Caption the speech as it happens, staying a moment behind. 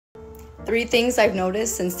3 things I've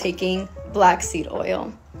noticed since taking black seed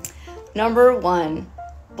oil. Number 1,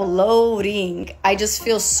 bloating. I just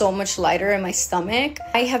feel so much lighter in my stomach.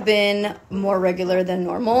 I have been more regular than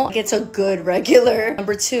normal. It's a good regular.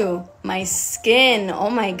 Number 2, my skin. Oh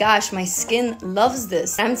my gosh, my skin loves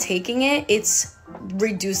this. I'm taking it, it's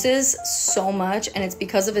reduces so much, and it's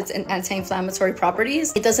because of its anti-inflammatory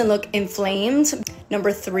properties. It doesn't look inflamed.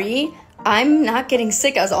 Number 3, I'm not getting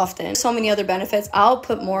sick as often. So many other benefits. I'll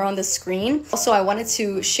put more on the screen. Also, I wanted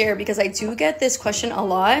to share because I do get this question a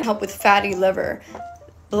lot. Help with fatty liver.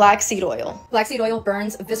 Black seed oil. Black seed oil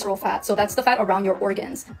burns visceral fat. So that's the fat around your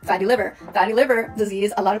organs. Fatty liver. Fatty liver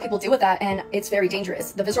disease, a lot of people deal with that, and it's very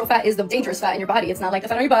dangerous. The visceral fat is the dangerous fat in your body. It's not like the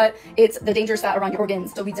fat on your butt. It's the dangerous fat around your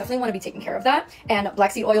organs. So we definitely want to be taking care of that. And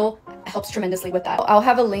black seed oil helps tremendously with that. I'll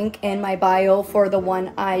have a link in my bio for the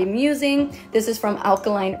one I'm using. This is from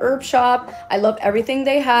Alkaline Herb Shop. I love everything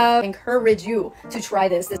they have. I encourage you to try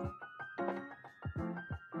this.